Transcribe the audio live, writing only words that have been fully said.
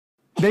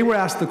they were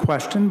asked the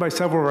question by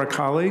several of our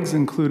colleagues,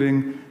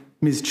 including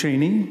Ms.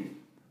 Cheney,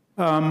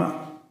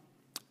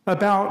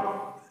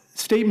 about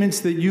statements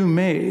that you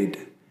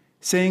made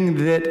saying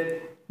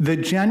that the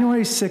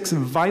January 6th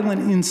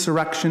violent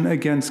insurrection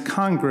against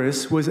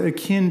Congress was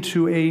akin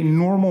to a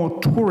normal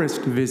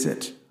tourist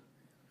visit.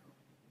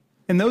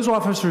 And those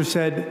officers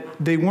said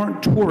they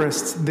weren't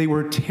tourists, they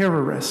were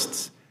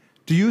terrorists.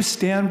 Do you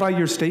stand by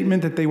your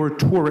statement that they were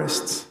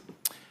tourists?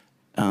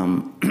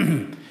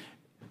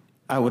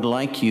 I would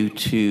like you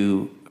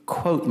to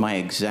quote my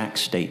exact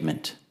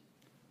statement,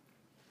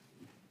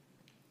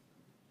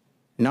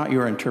 not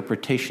your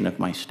interpretation of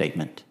my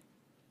statement.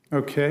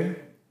 Okay.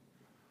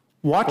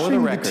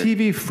 Watching the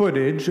TV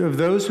footage of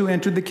those who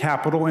entered the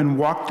Capitol and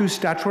walked through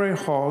statuary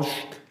halls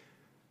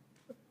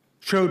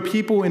showed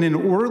people in an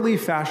orderly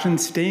fashion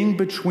staying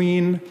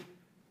between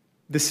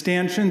the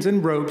stanchions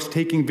and ropes,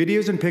 taking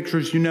videos and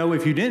pictures. You know,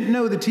 if you didn't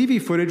know the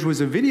TV footage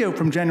was a video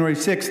from January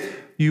 6th,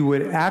 you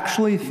would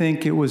actually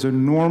think it was a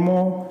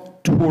normal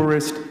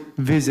tourist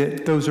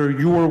visit. Those are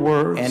your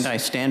words. And I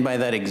stand by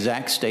that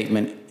exact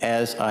statement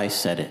as I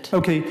said it.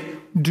 Okay.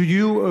 Do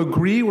you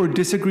agree or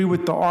disagree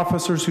with the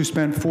officers who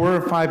spent 4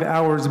 or 5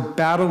 hours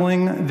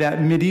battling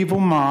that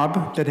medieval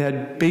mob that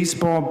had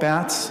baseball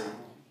bats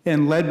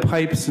and lead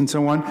pipes and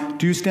so on?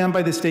 Do you stand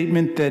by the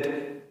statement that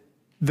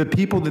the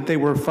people that they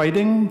were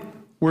fighting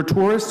were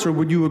tourists, or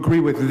would you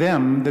agree with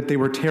them that they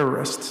were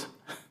terrorists?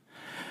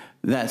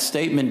 That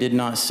statement did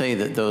not say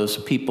that those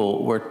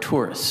people were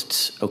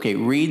tourists. Okay,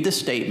 read the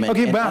statement.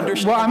 Okay, and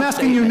but well, I'm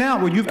asking you now.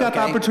 Well, you've got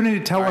the opportunity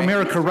to tell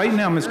America right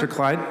now, Mr.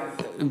 Clyde.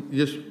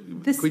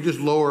 Could we just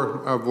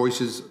lower our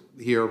voices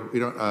here? We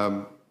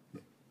don't.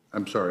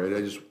 I'm sorry.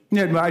 I just.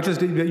 Yeah, but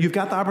you've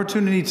got the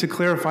opportunity to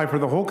clarify for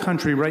the whole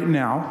country right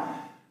now.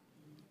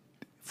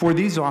 For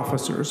these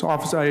officers,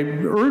 I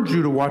urge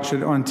you to watch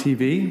it on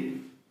TV.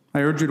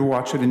 I urge you to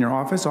watch it in your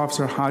office.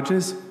 Officer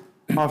Hodges,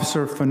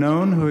 Officer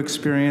Fanone, who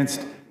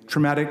experienced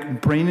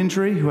traumatic brain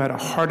injury, who had a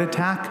heart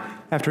attack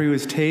after he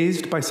was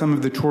tased by some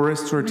of the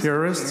tourists or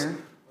terrorists.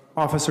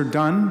 Officer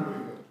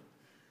Dunn,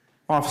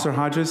 Officer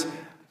Hodges.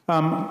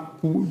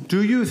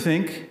 Do you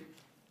think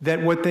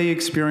that what they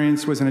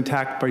experienced was an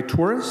attack by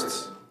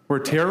tourists or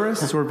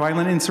terrorists or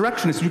violent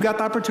insurrectionists? You've got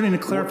the opportunity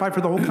to clarify for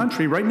the whole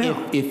country right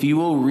now. If you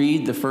will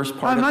read the first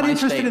part of my statement. I'm not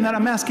interested in that.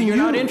 I'm asking you.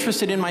 You're not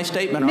interested in my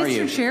statement, are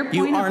you? Mr. Chair,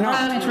 you are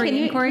not.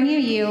 Can you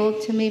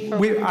yield to me for...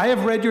 I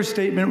have read your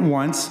statement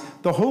once.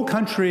 The whole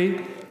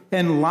country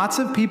and lots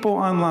of people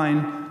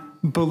online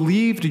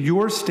believed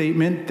your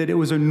statement that it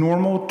was a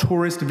normal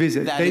tourist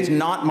visit. That is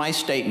not my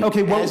statement.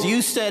 Okay, well, as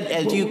you said,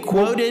 as you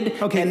quoted,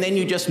 and then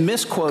you just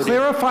misquoted.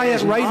 Clarify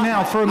it right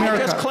now for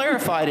America. I just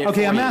clarified it.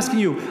 Okay, I'm asking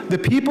you. The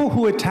people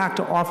who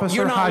attacked Officer Hodges.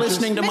 You're not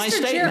listening to my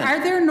statement. Mr. Chair,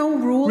 are there no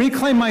rules?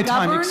 Reclaim my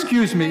time.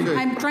 Excuse me.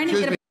 I'm trying to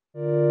get.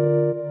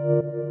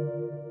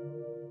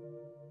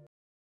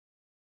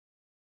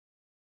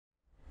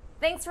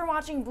 Thanks for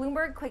watching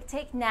Bloomberg Quick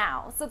Take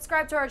Now.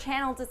 Subscribe to our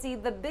channel to see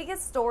the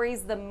biggest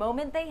stories the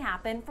moment they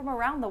happen from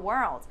around the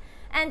world.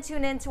 And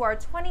tune in to our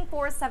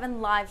 24/7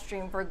 live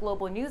stream for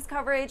global news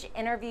coverage,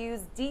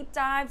 interviews, deep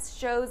dives,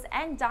 shows,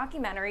 and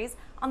documentaries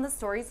on the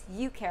stories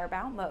you care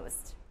about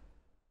most.